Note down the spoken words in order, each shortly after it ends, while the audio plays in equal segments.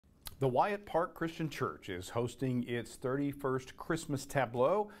The Wyatt Park Christian Church is hosting its 31st Christmas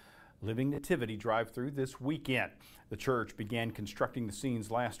Tableau Living Nativity drive-thru this weekend. The church began constructing the scenes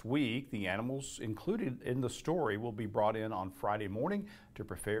last week. The animals included in the story will be brought in on Friday morning to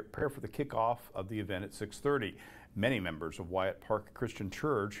prepare for the kickoff of the event at 6:30. Many members of Wyatt Park Christian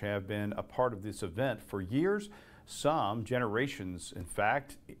Church have been a part of this event for years. Some generations, in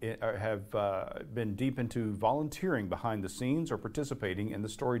fact, have been deep into volunteering behind the scenes or participating in the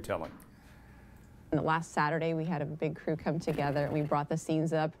storytelling. Last Saturday, we had a big crew come together and we brought the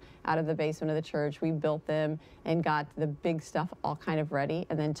scenes up out of the basement of the church. We built them and got the big stuff all kind of ready.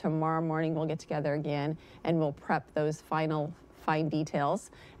 And then tomorrow morning, we'll get together again and we'll prep those final fine details,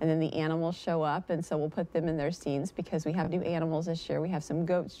 and then the animals show up, and so we'll put them in their scenes because we have new animals this year. We have some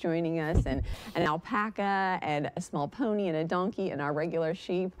goats joining us, and an alpaca, and a small pony, and a donkey, and our regular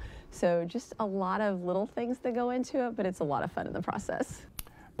sheep. So just a lot of little things that go into it, but it's a lot of fun in the process.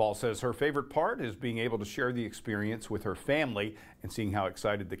 Ball says her favorite part is being able to share the experience with her family and seeing how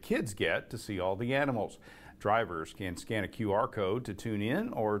excited the kids get to see all the animals. Drivers can scan a QR code to tune in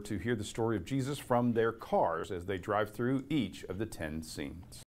or to hear the story of Jesus from their cars as they drive through each of the 10 scenes.